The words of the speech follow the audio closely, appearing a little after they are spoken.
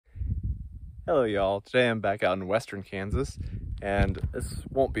Hello y'all, today I'm back out in western Kansas, and this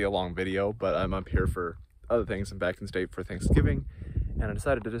won't be a long video, but I'm up here for other things. I'm back in state for Thanksgiving, and I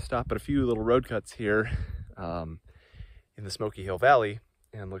decided to just stop at a few little road cuts here in the Smoky Hill Valley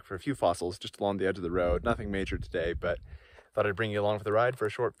and look for a few fossils just along the edge of the road. Nothing major today, but thought I'd bring you along for the ride for a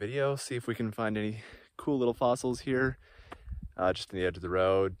short video, see if we can find any cool little fossils here just in the edge of the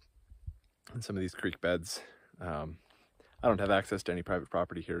road and some of these creek beds. I don't have access to any private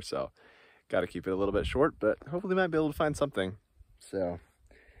property here, so got to keep it a little bit short, but hopefully might be able to find something. So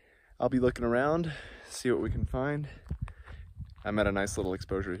I'll be looking around, see what we can find. I'm at a nice little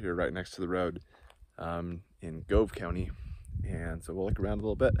exposure here right next to the road in Gove County, and so we'll look around a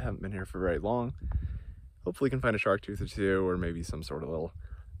little bit. Haven't been here for very long. Hopefully can find a shark tooth or two, or maybe some sort of little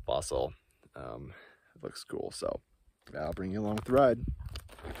fossil. It looks cool, so I'll bring you along with the ride.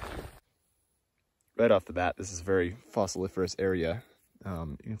 Right off the bat, this is a very fossiliferous area.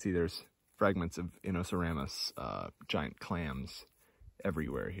 You can see there's fragments of Inoceramus, giant clams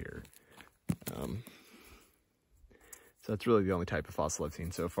everywhere here. So that's really the only type of fossil I've seen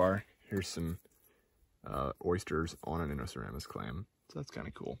so far. Here's some oysters on an Inoceramus clam, so that's kind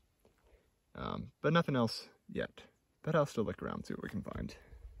of cool. But nothing else yet, but I'll still look around, see what we can find.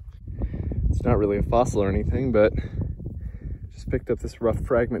 It's not really a fossil or anything, but just picked up this rough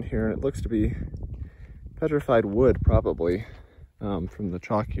fragment here, and it looks to be petrified wood, probably, from the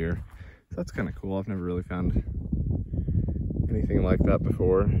chalk here. So that's kind of cool. I've never really found anything like that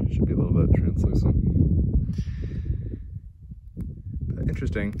before. Should be a little bit translucent. But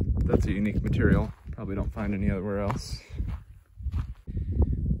interesting. That's a unique material. Probably don't find any other else.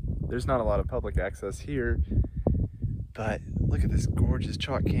 There's not a lot of public access here, but look at this gorgeous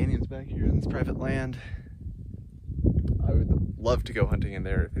chalk canyons back here in this private land. I would love to go hunting in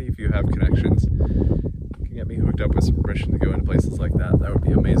there. If any of you have connections, can get me hooked up with some permission to go into places like that, that would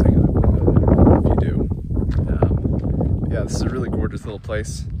be amazing. I would love it if you do. Yeah, this is a really gorgeous little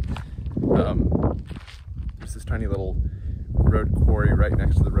place. There's this tiny little road quarry right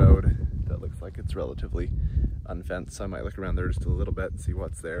next to the road that looks like it's relatively unfenced, so I might look around there just a little bit and see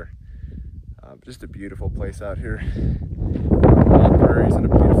what's there. Just a beautiful place out here. Prairies on a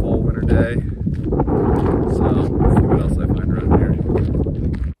beautiful winter day. So let's see what else I find around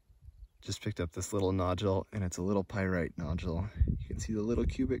here. Just picked up this little nodule, and it's a little pyrite nodule. You can see the little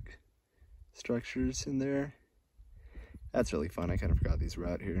cubic structures in there. That's really fun. I kind of forgot these were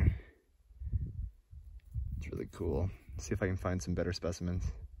out here. It's really cool. Let's see if I can find some better specimens.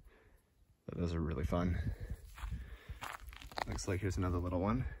 But those are really fun. Looks like here's another little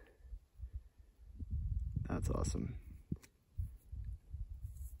one. That's awesome.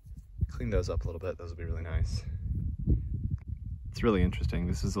 Clean those up a little bit. Those will be really nice. It's really interesting.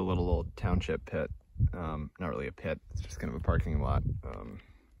 This is a little old township pit. Not really a pit, it's just kind of a parking lot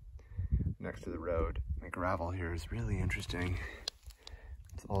next to the road. The gravel here is really interesting.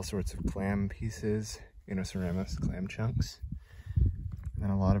 It's all sorts of clam pieces, Inoceramus clam chunks, and then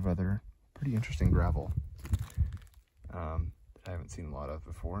a lot of other pretty interesting gravel that I haven't seen a lot of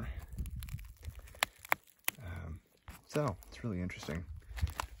before. So it's really interesting.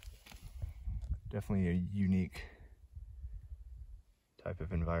 Definitely a unique type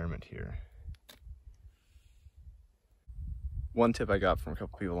of environment here. One tip I got from a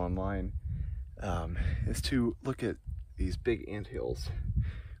couple people online is to look at these big anthills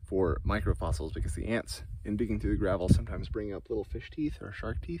for microfossils, because the ants, in digging through the gravel, sometimes bring up little fish teeth or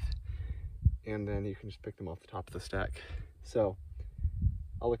shark teeth, and then you can just pick them off the top of the stack. So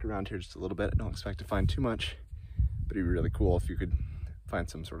I'll look around here just a little bit. I don't expect to find too much, but it'd be really cool if you could find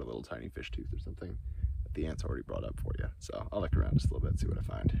some sort of little tiny fish tooth or something that the ants already brought up for you. So I'll look around just a little bit, see what I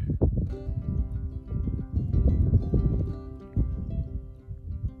find.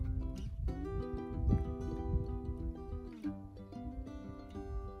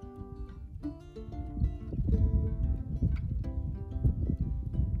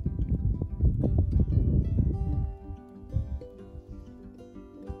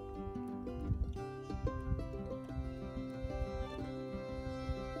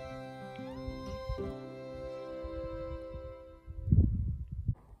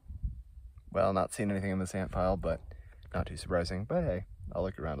 Well, not seeing anything in this ant pile, but not too surprising. But hey, I'll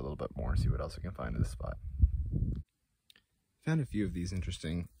look around a little bit more, see what else I can find in this spot. Found a few of these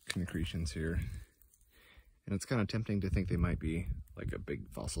interesting concretions here, and it's kind of tempting to think they might be like a big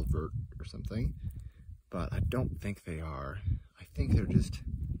fossil vert or something, but I don't think they are. I think they're just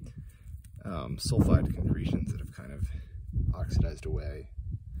sulfide concretions that have kind of oxidized away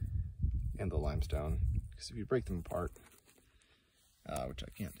in the limestone. Because if you break them apart, which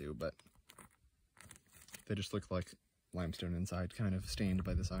I can't do, but they just look like limestone inside, kind of stained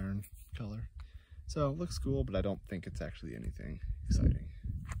by this iron color. So it looks cool, but I don't think it's actually anything exciting.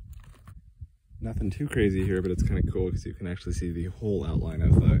 Nothing too crazy here, but it's kind of cool because you can actually see the whole outline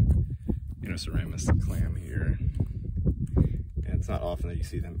of the Ceramic clam here. And it's not often that you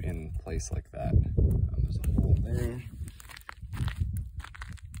see them in place like that. There's a hole in there,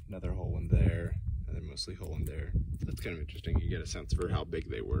 another hole in there, and then mostly hole in there. So that's kind of interesting. You get a sense for how big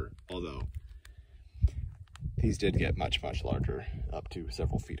they were, although these did get much, much larger, up to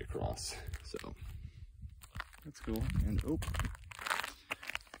several feet across. So that's cool. And oh,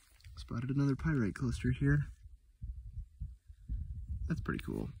 spotted another pyrite cluster here. That's pretty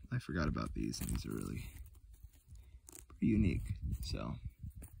cool. I forgot about these, and these are really pretty unique. So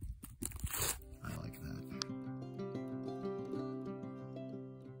I like that.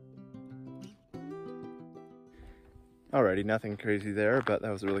 Alrighty, nothing crazy there, but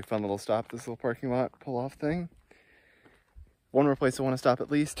that was a really fun little stop, this little parking lot pull-off thing. One more place I want to stop at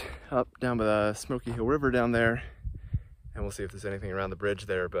least, up down by the Smoky Hill River down there, and we'll see if there's anything around the bridge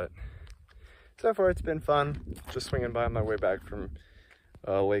there, but so far it's been fun. Just swinging by on my way back from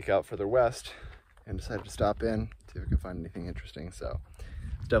a lake out further west, and decided to stop in, see if I can find anything interesting. So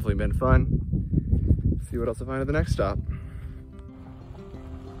it's definitely been fun. See what else I find at the next stop.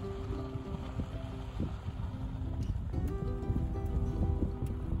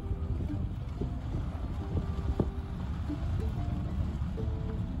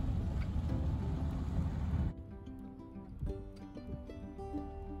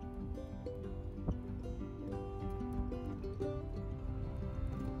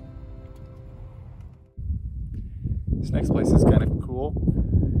 This next place is kind of cool.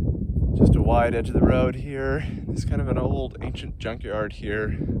 Just a wide edge of the road here. It's kind of an old ancient junkyard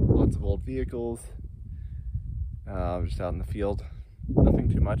here. Lots of old vehicles. Just out in the field. Nothing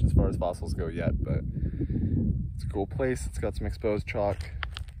too much as far as fossils go yet, but it's a cool place. It's got some exposed chalk,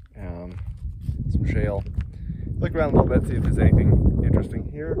 some shale. Look around a little bit, see if there's anything interesting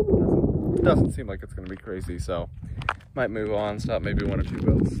here. It doesn't seem like it's going to be crazy, so might move on, stop maybe one or two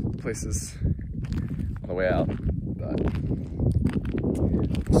places on the way out. But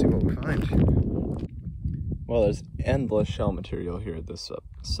let's see what we find. Well, there's endless shell material here at this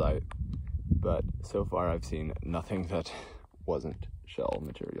site, but so far I've seen nothing that wasn't shell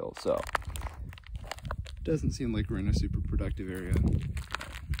material, so it doesn't seem like we're in a super productive area.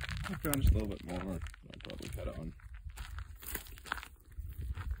 I found just a little bit more. I'll probably head on.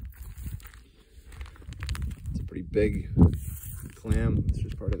 It's a pretty big clam. It's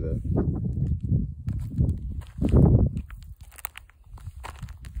just part of the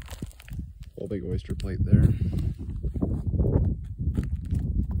whole big oyster plate there.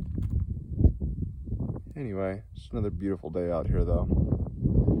 Anyway, just another beautiful day out here though.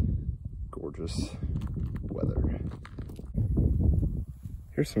 Gorgeous weather.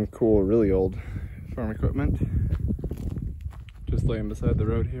 Here's some cool, really old farm equipment. Just laying beside the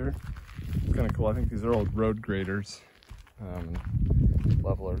road here. It's kind of cool. I think these are old road graders,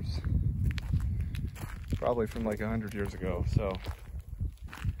 levelers. Probably from like 100 years ago, so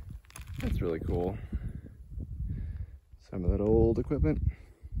that's really cool. Some of that old equipment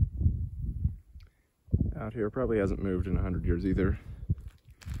out here probably hasn't moved in 100 years either.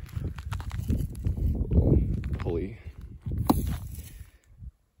 Little pulley.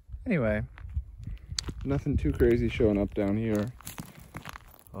 Anyway, nothing too crazy showing up down here.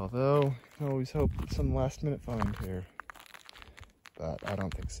 Although, you can always hope for some last minute find here. But I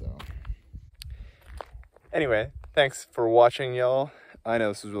don't think so. Anyway, thanks for watching, y'all. I know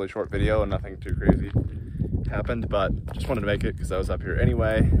this was a really short video and nothing too crazy happened, but just wanted to make it because I was up here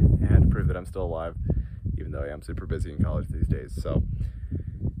anyway and to prove that I'm still alive, even though I am super busy in college these days. So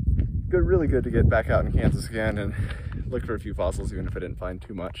good, really good to get back out in Kansas again and look for a few fossils, even if I didn't find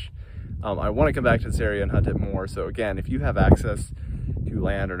too much. I want to come back to this area and hunt it more. So again, if you have access to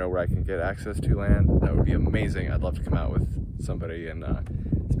land or know where I can get access to land, that would be amazing. I'd love to come out with somebody and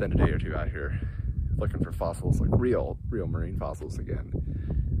spend a day or two out here looking for fossils, like real marine fossils again.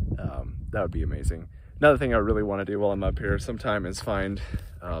 That would be amazing. Another thing I really want to do while I'm up here sometime is find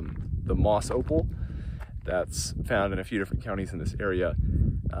the moss opal that's found in a few different counties in this area.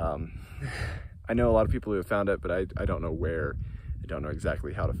 I know a lot of people who have found it, but I don't know where. I don't know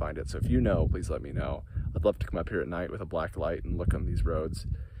exactly how to find it. So if you know, please let me know. I'd love to come up here at night with a black light and look on these roads.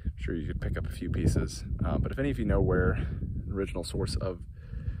 I'm sure you could pick up a few pieces. But if any of you know where the original source of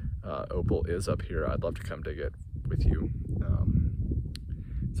opal is up here, I'd love to come dig it with you.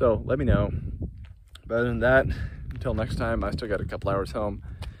 So let me know. But other than that, until next time, I still got a couple hours home.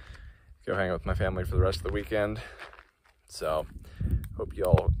 Go hang out with my family for the rest of the weekend. So hope you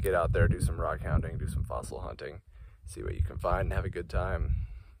all get out there, do some rock hounding, do some fossil hunting, see what you can find, and have a good time.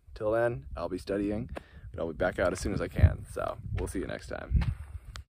 Till then, I'll be studying, but I'll be back out as soon as I can. So we'll see you next time.